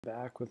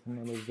Back with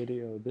another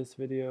video. This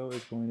video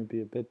is going to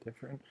be a bit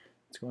different.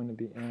 It's going to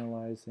be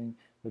analyzing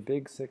the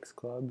big six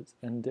clubs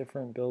and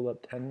different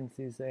build-up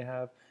tendencies they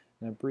have,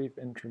 and a brief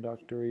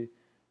introductory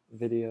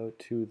video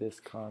to this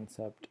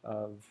concept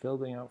of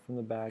building out from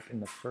the back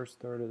in the first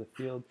third of the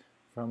field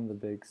from the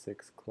big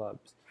six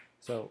clubs.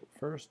 So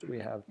first we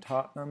have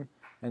Tottenham,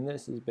 and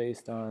this is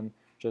based on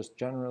just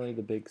generally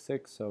the big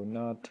six, so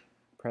not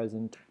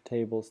present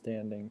table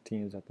standing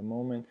teams at the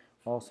moment,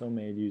 also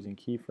made using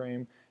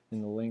Keyframe,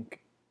 and the link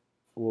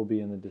will be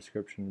in the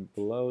description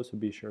below, so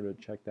be sure to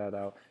check that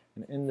out.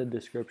 And in the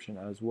description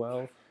as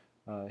well,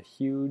 a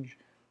huge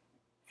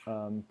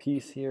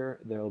piece here,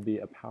 there will be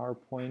a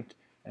PowerPoint,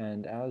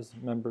 and as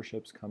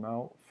memberships come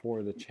out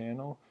for the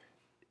channel,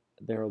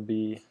 there will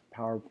be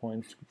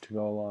PowerPoints to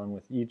go along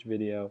with each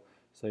video,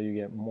 so you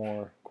get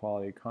more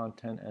quality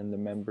content, and the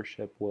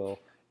membership will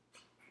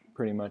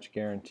pretty much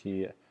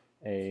guarantee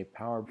a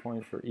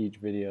PowerPoint for each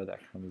video that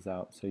comes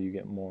out, so you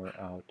get more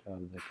out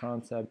of the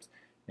concepts,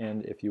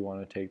 and if you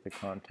want to take the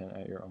content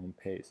at your own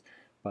pace.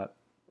 But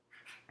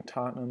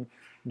Tottenham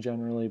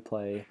generally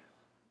play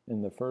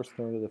in the first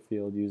third of the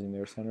field using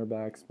their center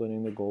back,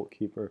 splitting the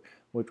goalkeeper,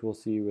 which we'll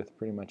see with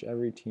pretty much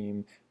every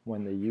team.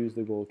 When they use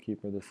the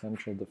goalkeeper, the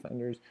central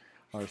defenders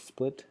are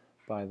split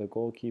by the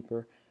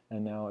goalkeeper,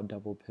 and now a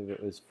double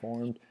pivot is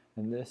formed,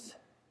 and this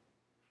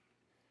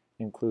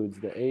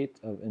includes the 8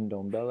 of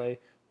Ndombele,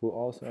 who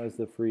also has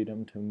the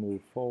freedom to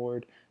move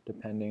forward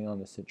depending on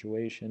the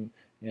situation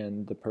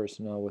and the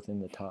personnel within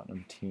the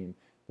Tottenham team.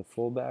 The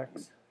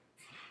fullbacks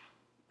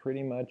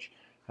pretty much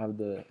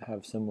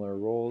have similar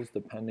roles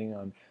depending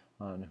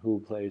on who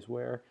plays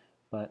where,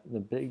 but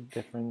the big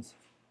difference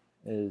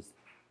is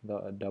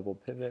the double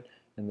pivot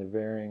and the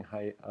varying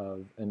height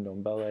of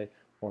Ndombele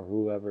or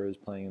whoever is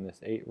playing in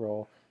this 8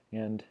 role.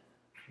 And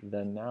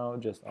then now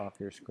just off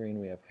your screen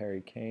we have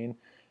Harry Kane,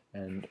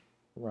 and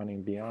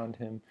running beyond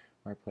him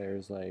are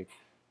players like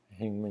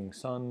Heung-min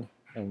Son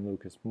and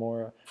Lucas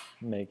Moura,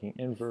 making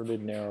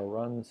inverted narrow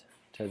runs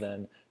to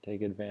then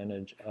take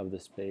advantage of the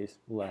space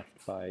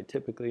left by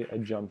typically a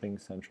jumping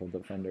central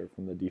defender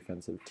from the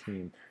defensive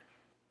team.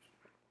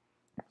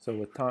 So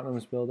with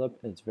Tottenham's build-up,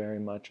 it's very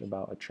much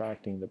about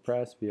attracting the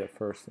press via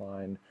first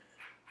line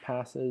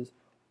passes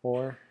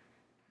or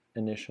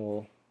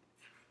initial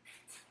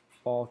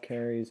ball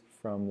carries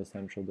from the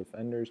central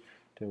defenders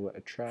to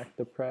attract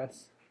the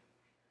press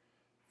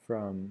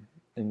from,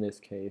 in this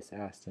case,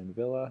 Aston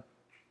Villa,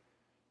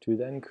 to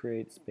then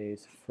create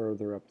space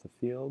further up the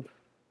field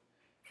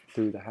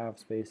through the half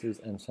spaces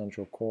and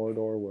central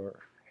corridor where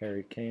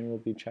Harry Kane will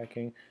be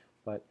checking.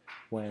 But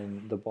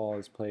when the ball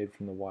is played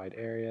from the wide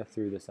area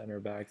through the center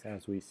backs,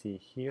 as we see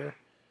here,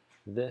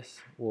 this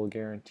will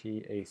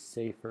guarantee a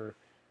safer,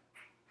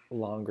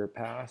 longer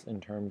pass in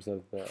terms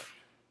of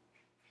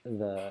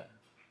the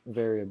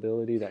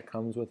variability that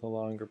comes with a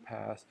longer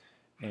pass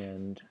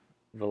and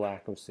the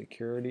lack of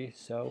security.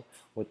 So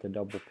with the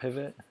double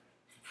pivot,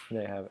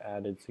 they have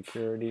added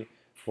security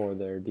for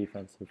their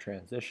defensive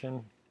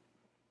transition,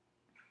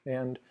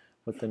 and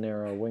with the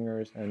narrow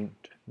wingers and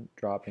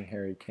dropping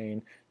Harry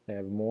Kane, they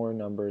have more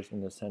numbers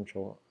in the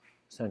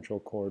central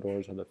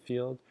corridors of the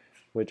field,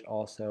 which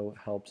also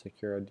helps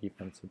secure a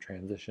defensive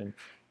transition.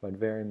 But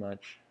very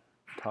much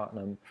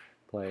Tottenham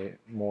play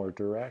more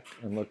direct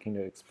and looking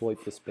to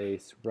exploit the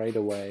space right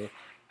away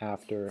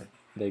after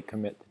they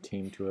commit the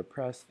team to a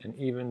press, and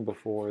even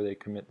before they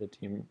commit the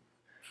team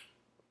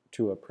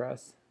to a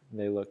press,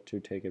 they look to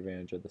take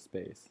advantage of the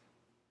space.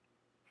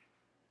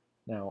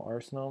 Now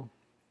Arsenal,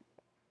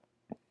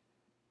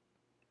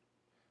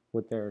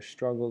 with their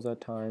struggles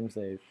at times,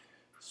 they've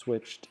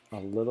switched a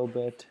little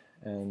bit,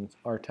 and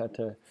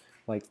Arteta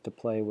likes to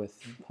play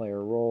with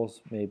player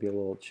roles, maybe a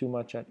little too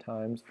much at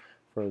times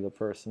for the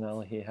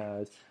personnel he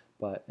has.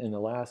 But in the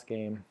last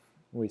game,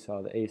 we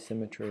saw the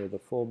asymmetry of the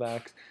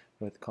fullbacks,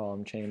 with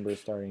Colin Chambers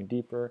starting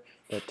deeper,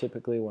 but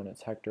typically when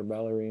it's Hector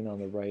Bellerin on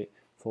the right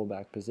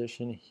fullback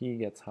position, he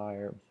gets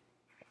higher,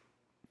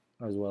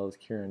 as well as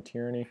Kieran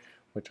Tierney,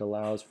 which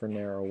allows for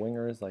narrow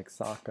wingers like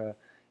Saka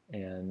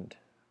and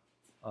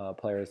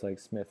players like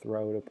Smith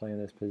Rowe to play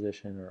in this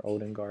position, or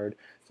Odegaard.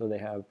 So they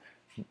have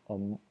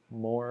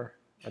more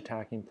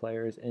attacking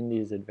players in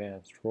these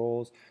advanced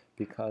roles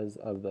because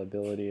of the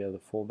ability of the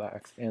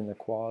fullbacks and the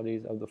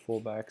qualities of the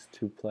fullbacks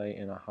to play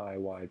in a high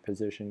wide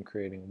position,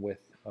 creating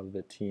width of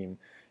the team.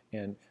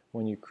 And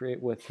when you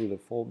create width through the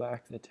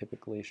fullbacks, it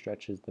typically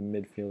stretches the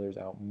midfielders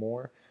out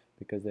more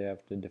because they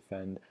have to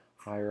defend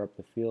higher up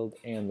the field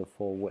and the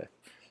full width.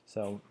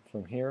 So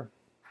from here,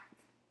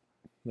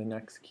 the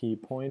next key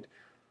point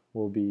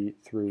will be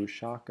through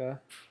Xhaka,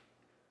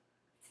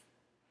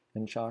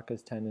 and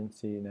Xhaka's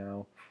tendency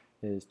now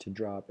is to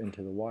drop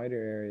into the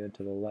wider area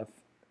to the left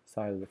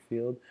side of the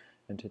field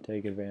and to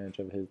take advantage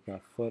of his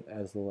left foot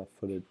as the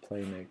left-footed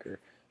playmaker.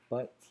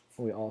 But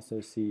we also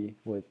see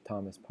with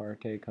Thomas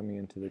Partey coming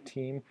into the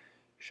team,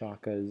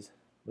 Xhaka's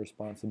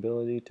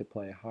responsibility to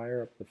play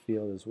higher up the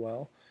field as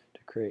well, to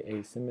create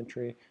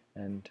asymmetry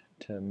and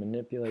to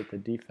manipulate the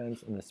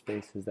defense in the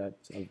spaces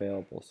that's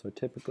available. So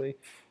typically,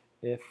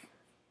 if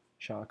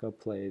Xhaka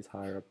plays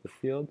higher up the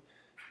field,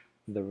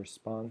 the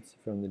response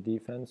from the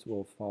defense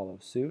will follow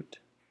suit,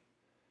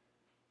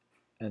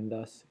 and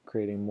thus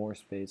creating more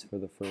space for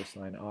the first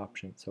line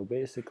option. So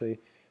basically,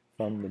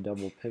 from the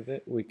double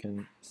pivot, we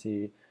can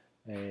see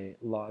a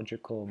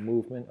logical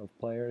movement of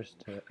players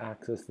to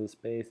access the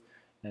space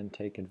and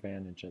take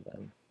advantage of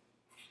them.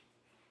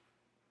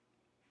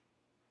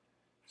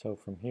 So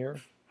from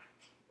here,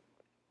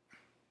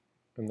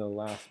 in the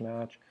last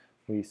match,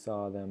 we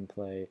saw them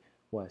play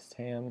West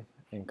Ham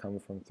and come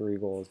from 3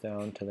 goals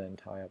down to then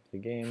tie up the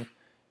game.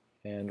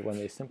 And when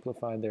they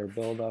simplified their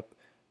build-up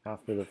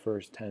after the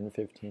first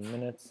 10-15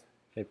 minutes,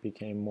 it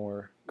became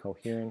more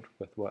coherent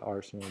with what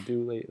Arsenal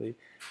do lately.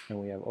 And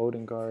we have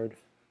Odegaard,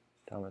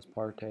 Thomas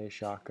Partey,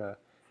 Xhaka,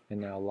 and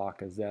now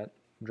Lacazette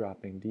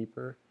dropping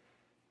deeper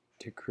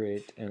to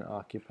create and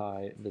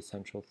occupy the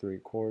central 3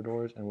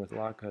 corridors. And with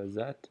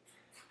Lacazette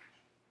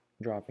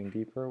dropping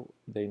deeper,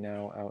 they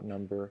now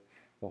outnumber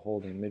the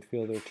holding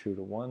midfielder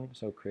 2-1,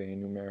 so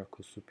creating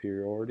numerical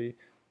superiority.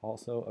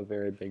 Also a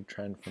very big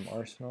trend from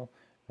Arsenal,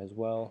 as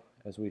well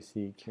as we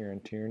see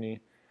Kieran Tierney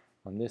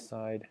on this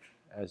side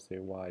as the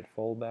wide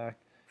fullback,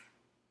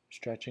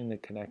 stretching the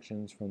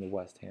connections from the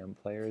West Ham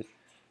players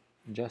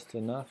just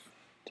enough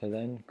to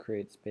then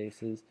create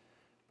spaces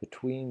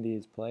between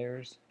these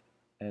players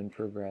and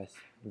progress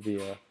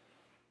via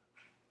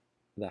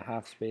the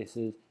half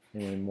spaces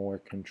in a more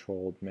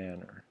controlled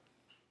manner.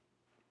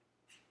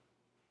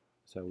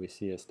 So we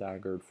see a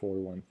staggered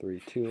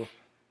 4-1-3-2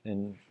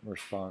 in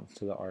response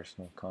to the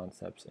Arsenal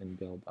concepts in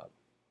build-up.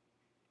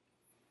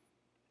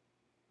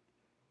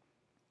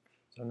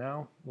 So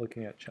now,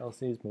 looking at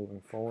Chelsea's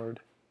moving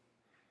forward.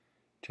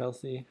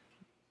 Chelsea,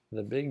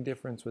 the big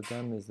difference with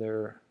them is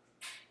their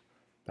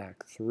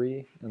back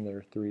 3 and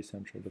their 3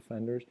 central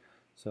defenders.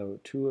 So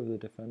 2 of the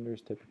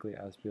defenders, typically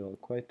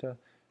Azpilicueta,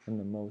 and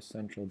the most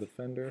central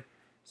defender,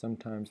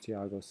 sometimes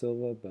Thiago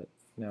Silva, but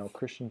now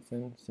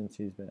Christensen, since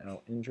he's been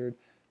out injured.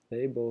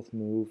 They both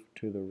move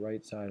to the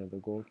right side of the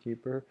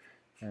goalkeeper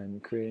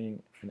and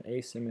creating an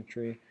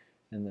asymmetry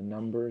in the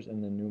numbers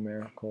and the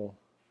numerical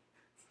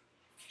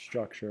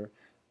structure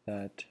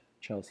that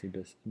Chelsea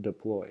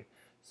deploy.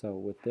 So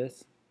with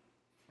this,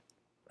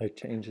 it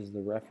changes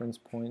the reference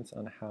points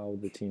on how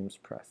the teams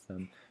press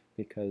them,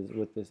 because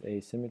with this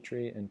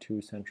asymmetry and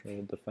 2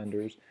 central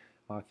defenders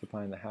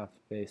occupying the half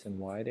space and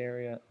wide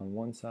area on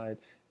one side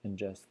and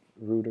just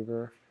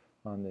Rudiger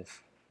on this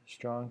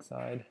strong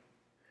side,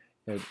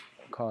 it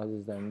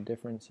causes them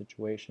different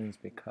situations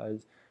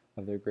because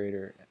of their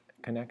greater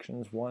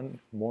connections. One,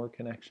 more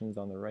connections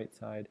on the right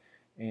side,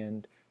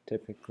 and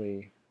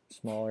typically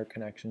smaller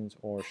connections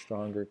or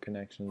stronger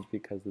connections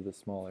because of the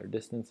smaller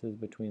distances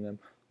between them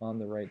on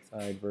the right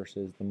side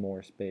versus the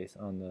more space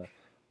on the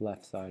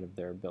left side of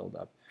their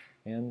build-up.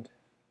 And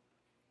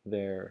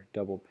their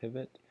double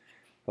pivot,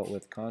 but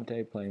with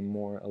Conte playing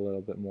a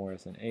little bit more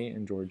as an 8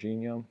 and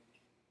Jorginho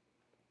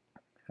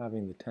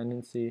having the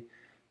tendency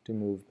to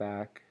move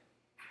back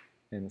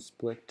and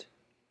split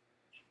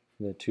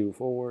the 2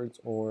 forwards,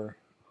 or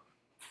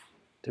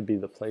to be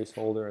the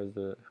placeholder as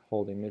the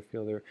holding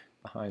midfielder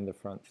behind the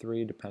front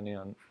 3, depending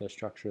on the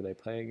structure they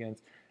play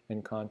against.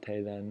 And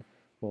Conte then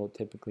will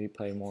typically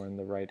play more in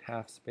the right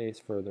half space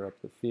further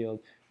up the field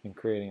and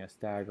creating a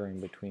staggering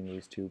between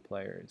these 2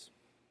 players.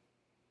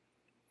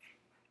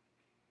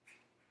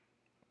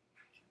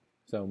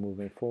 So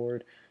moving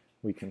forward,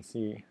 we can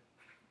see,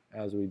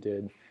 as we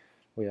did,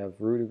 we have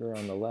Rudiger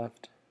on the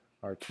left,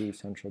 our 2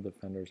 central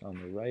defenders on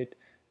the right,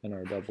 and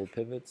our double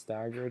pivot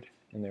staggered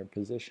in their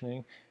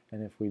positioning.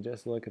 And if we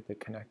just look at the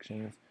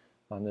connections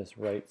on this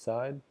right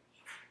side,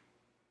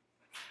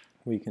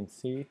 we can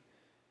see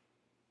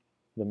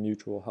the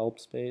mutual help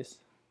space.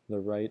 The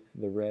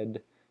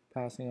red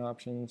passing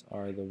options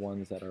are the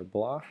ones that are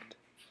blocked,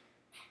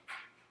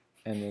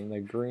 and then the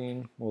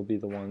green will be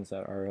the ones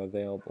that are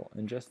available.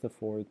 And just the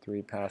forward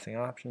 3 passing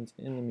options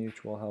in the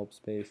mutual help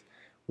space,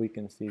 we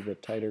can see the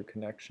tighter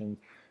connections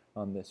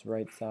on this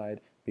right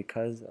side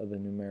because of the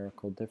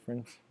numerical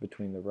difference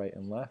between the right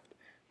and left,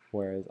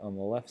 whereas on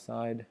the left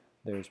side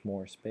there's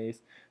more space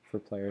for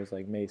players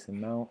like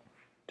Mason Mount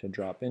to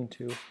drop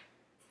into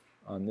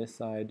on this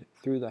side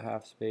through the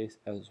half space,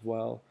 as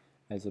well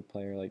as a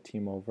player like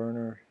Timo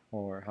Werner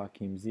or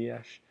Hakim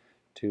Ziyech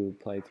to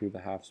play through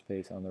the half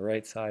space on the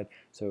right side.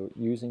 So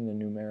using the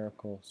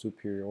numerical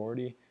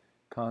superiority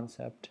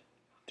concept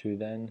to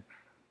then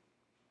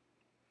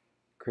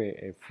create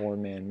a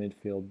 4-man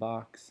midfield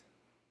box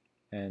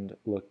and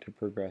look to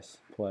progress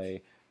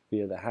play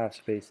via the half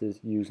spaces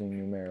using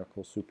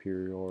numerical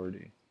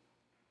superiority.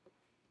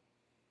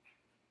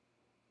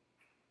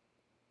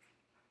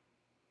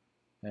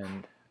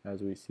 And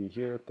as we see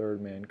here,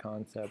 3rd-man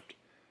concept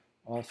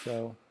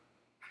also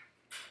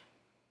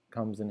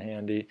comes in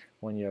handy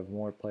when you have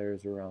more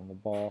players around the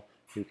ball.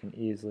 You can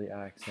easily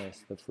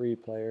access the free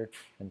player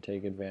and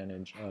take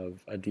advantage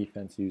of a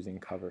defense using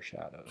cover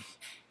shadows.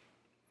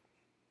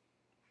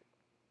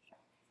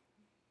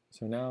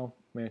 So now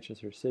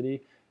Manchester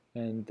City,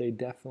 and they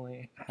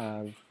definitely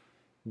have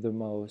the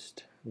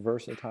most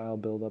versatile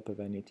build-up of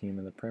any team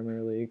in the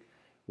Premier League,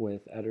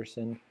 with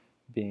Ederson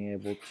being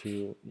able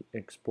to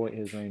exploit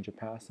his range of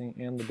passing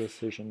and the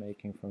decision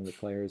making from the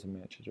players in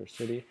Manchester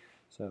City.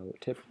 So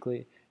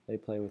typically they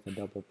play with a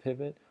double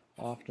pivot.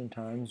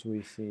 Oftentimes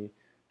we see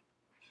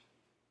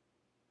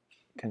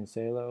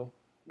Cancelo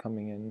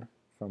coming in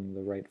from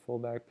the right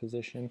fullback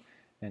position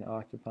and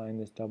occupying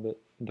this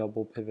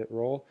double pivot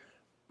role,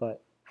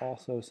 but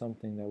also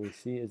something that we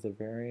see is a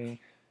varying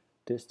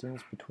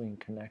distance between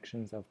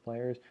connections of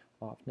players.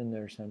 Often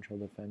their central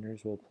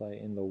defenders will play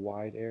in the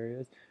wide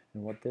areas,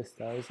 and what this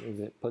does is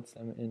it puts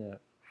them in an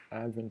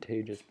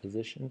advantageous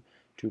position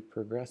to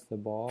progress the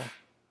ball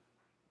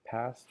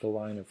past the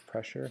line of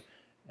pressure,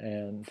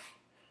 and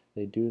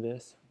they do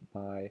this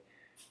by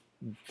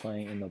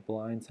playing in the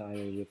blind side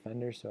of the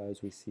defender. So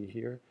as we see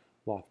here,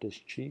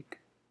 Loftus-Cheek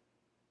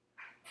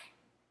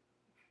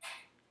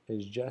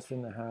is just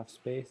in the half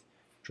space,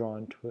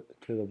 drawn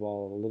to the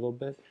ball a little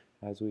bit,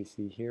 as we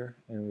see here,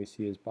 and we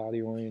see his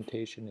body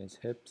orientation, his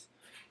hips,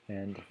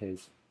 and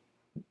his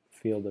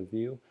field of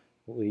view,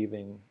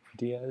 leaving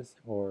Diaz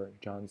or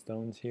John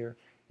Stones here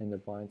in the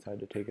blind side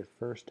to take his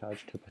first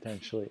touch to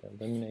potentially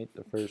eliminate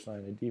the first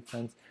line of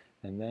defense,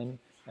 and then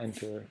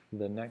enter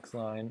the next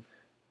line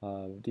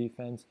of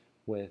defense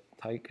with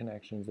tight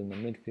connections in the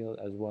midfield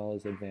as well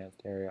as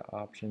advanced area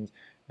options.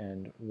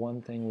 And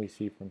one thing we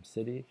see from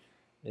City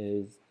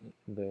is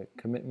the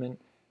commitment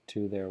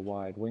to their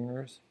wide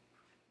wingers.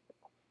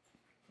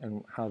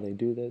 And how they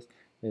do this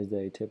is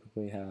they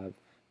typically have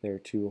their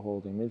two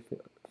holding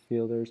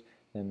midfielders,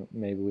 and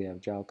maybe we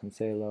have João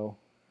Cancelo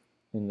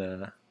in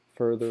the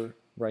further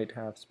right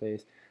half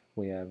space.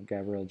 We have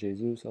Gabriel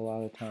Jesus a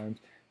lot of times,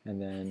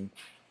 and then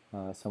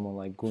someone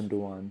like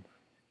Gundogan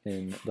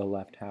in the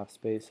left half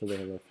space. So they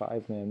have a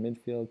five-man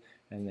midfield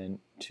and then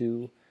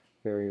two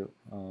very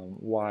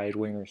wide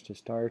wingers to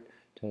start,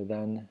 to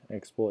then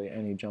exploit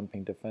any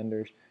jumping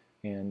defenders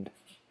and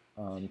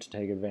to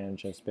take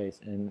advantage of space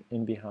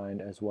in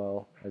behind, as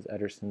well as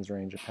Ederson's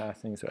range of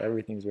passing. So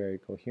everything's very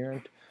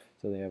coherent.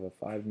 So they have a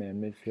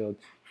five-man midfield,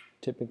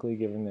 typically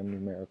giving them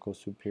numerical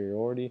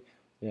superiority,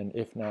 and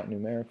if not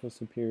numerical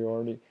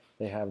superiority,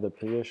 they have the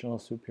positional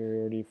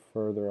superiority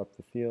further up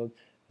the field,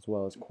 as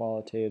well as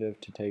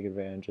qualitative to take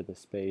advantage of the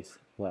space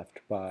left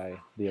by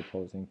the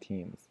opposing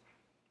teams.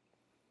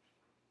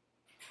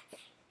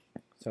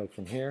 So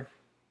from here,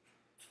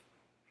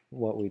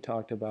 what we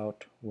talked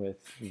about with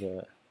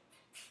the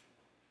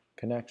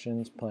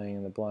connections, playing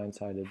in the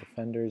blind-sided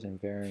defenders and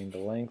varying the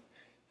length.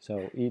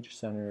 So each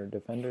center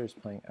defender is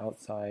playing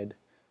outside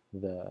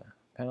the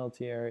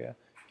penalty area,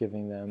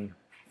 giving them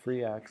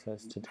free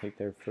access to take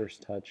their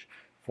first touch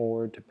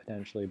forward to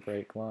potentially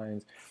break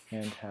lines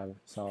and have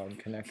solid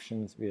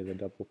connections via the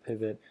double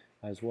pivot,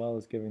 as well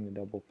as giving the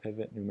double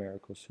pivot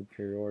numerical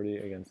superiority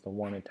against the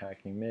one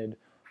attacking mid,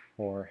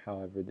 or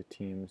however the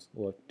teams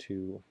look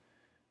to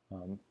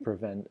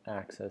prevent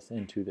access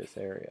into this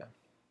area.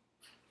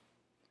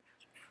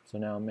 So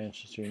now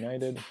Manchester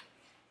United,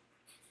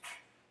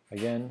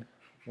 again,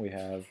 we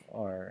have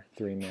our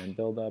three-man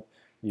build-up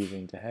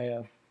using De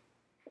Gea,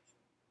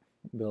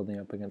 building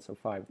up against a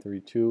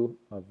 5-3-2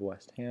 of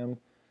West Ham.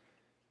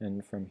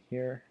 And from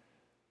here,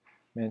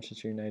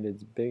 Manchester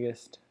United's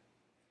biggest,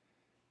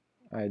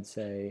 I'd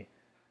say,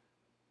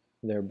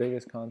 their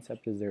biggest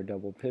concept is their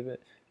double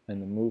pivot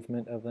and the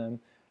movement of them.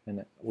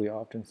 And we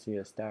often see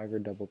a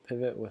staggered double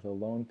pivot with a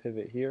lone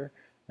pivot here,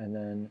 and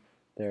then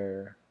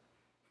their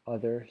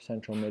other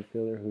central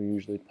midfielder, who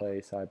usually play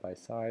side by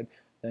side,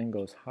 then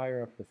goes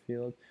higher up the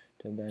field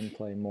to then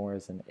play more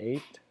as an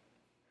 8.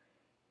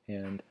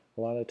 And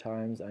a lot of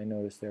times I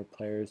notice their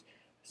players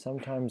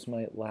sometimes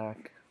might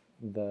lack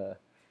the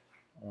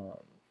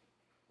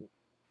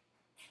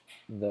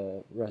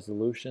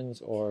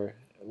resolutions or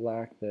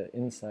lack the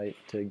insight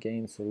to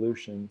gain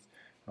solutions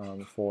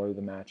for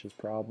the match's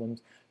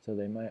problems. So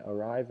they might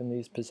arrive in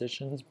these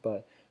positions,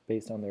 but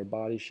based on their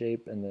body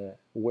shape and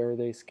where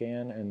they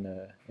scan and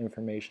the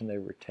information they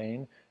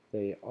retain,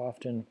 they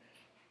often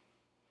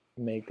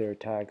make their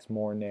attacks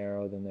more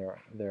narrow than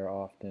they're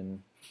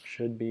often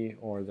should be,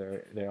 or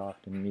they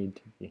often need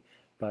to be.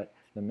 But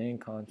the main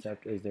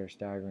concept is their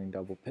staggering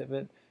double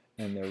pivot,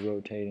 and they're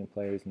rotating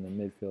players in the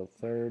midfield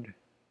third.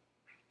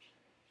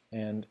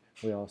 And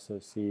we also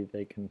see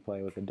they can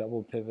play with a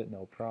double pivot,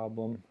 no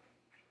problem.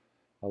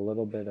 A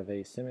little bit of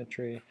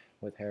asymmetry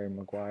with Harry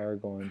Maguire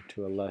going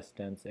to a less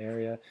dense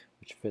area,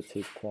 which fits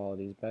his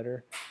qualities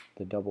better.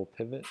 The double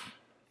pivot,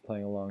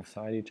 playing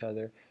alongside each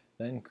other,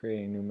 then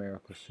creating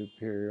numerical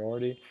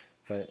superiority.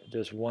 But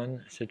just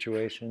one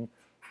situation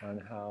on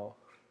how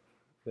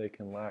they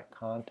can lack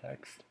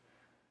context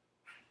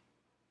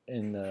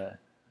in the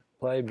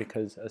play,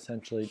 because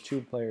essentially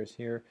two players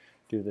here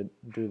do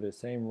the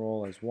same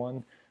role as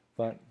one,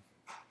 but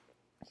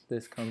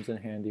this comes in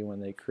handy when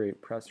they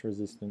create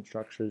press-resistant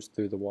structures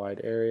through the wide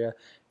area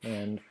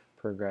and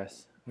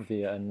progress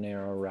via a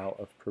narrow route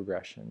of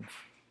progression.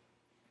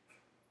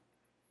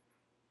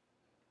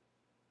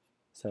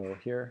 So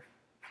here,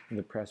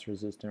 the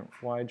press-resistant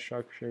wide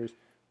structures,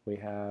 we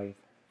have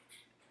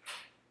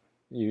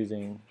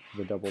using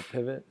the double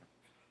pivot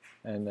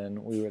and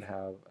then we would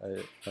have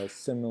a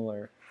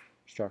similar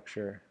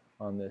structure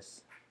on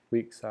this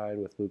weak side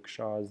with Luke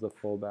Shaw as the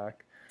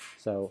fullback.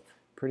 So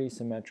pretty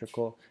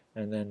symmetrical.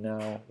 And then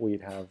now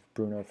we'd have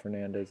Bruno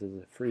Fernandes as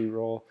a free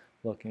roll,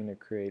 looking to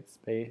create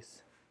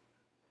space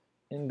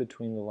in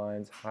between the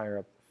lines higher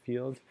up the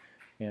field.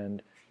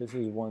 And this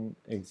is one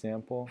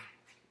example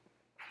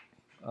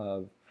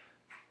of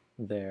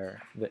the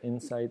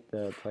insight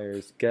the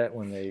players get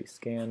when they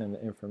scan and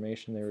the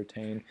information they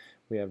retain.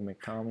 We have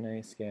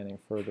McTominay scanning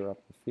further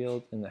up the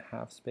field in the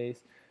half space,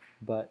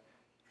 but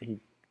he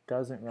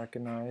doesn't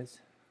recognize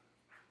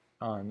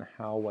on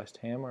how West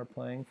Ham are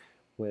playing,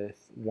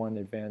 with one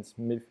advanced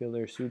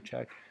midfielder,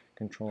 Souček,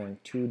 controlling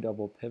two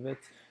double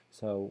pivots.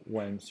 So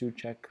when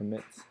Souček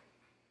commits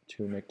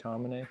to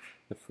McTominay,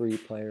 the free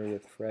player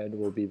with Fred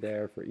will be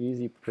there for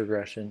easy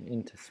progression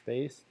into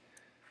space.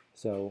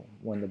 So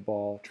when the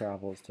ball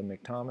travels to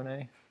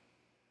McTominay,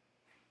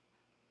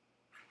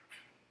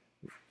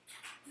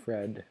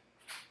 Fred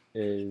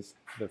is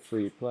the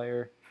free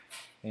player,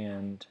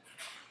 and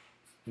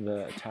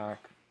the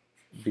attack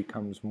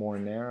becomes more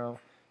narrow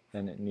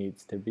than it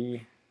needs to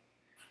be,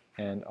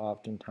 and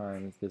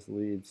oftentimes this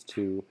leads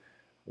to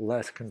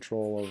less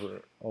control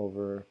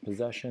over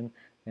possession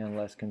and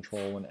less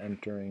control when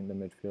entering the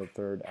midfield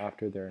third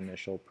after their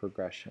initial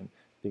progression,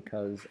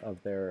 because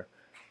of their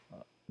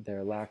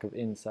lack of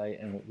insight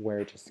and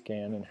where to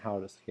scan and how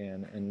to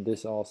scan, and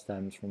this all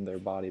stems from their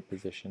body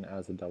position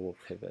as a double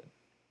pivot.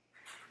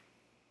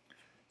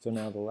 So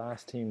now the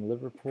last team,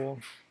 Liverpool.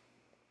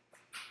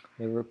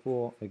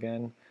 Liverpool,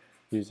 again,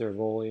 use their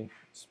goalie,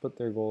 split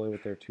their goalie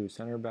with their two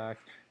center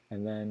backs,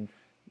 and then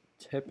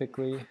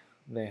typically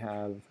they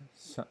have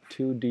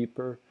two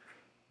deeper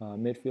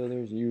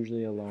midfielders,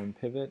 usually a lone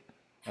pivot,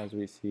 as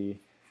we see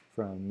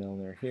from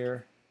Milner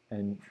here,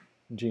 and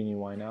Gini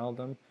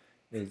Wijnaldum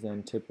is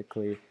then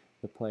typically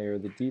the player,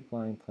 the deep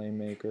line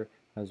playmaker,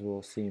 as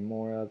we'll see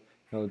more of.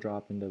 He'll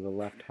drop into the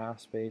left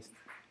half space,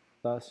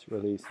 thus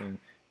releasing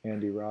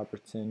Andy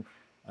Robertson,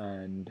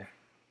 and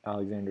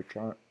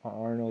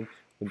Alexander-Arnold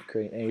would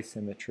create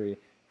asymmetry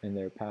in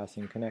their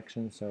passing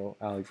connection, so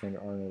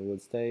Alexander-Arnold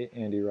would stay,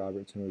 Andy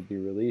Robertson would be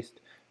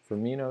released,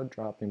 Firmino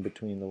dropping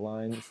between the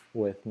lines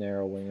with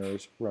narrow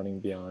wingers running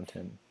beyond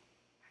him.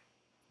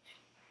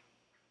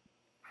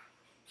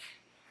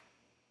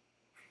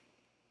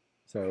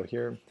 So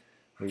here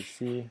we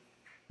see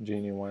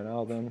Gini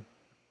Wijnaldum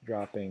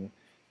dropping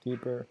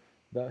deeper,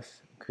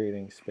 thus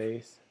creating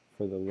space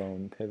for the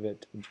lone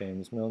pivot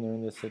James Milner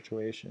in this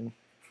situation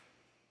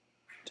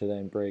to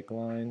then break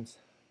lines.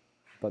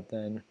 But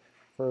then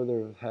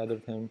further ahead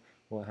of him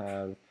we'll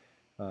have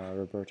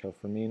Roberto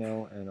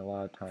Firmino, and a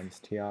lot of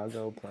times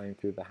Thiago playing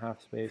through the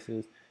half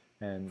spaces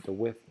and the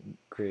width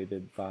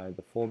created by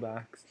the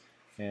fullbacks,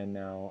 and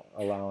now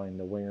allowing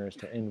the wingers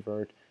to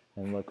invert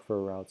and look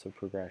for routes of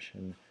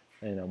progression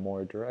in a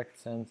more direct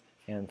sense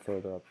and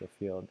further up the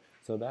field.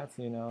 So that's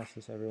the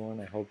analysis, everyone.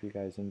 I hope you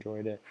guys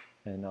enjoyed it,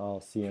 and I'll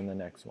see you in the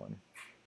next one.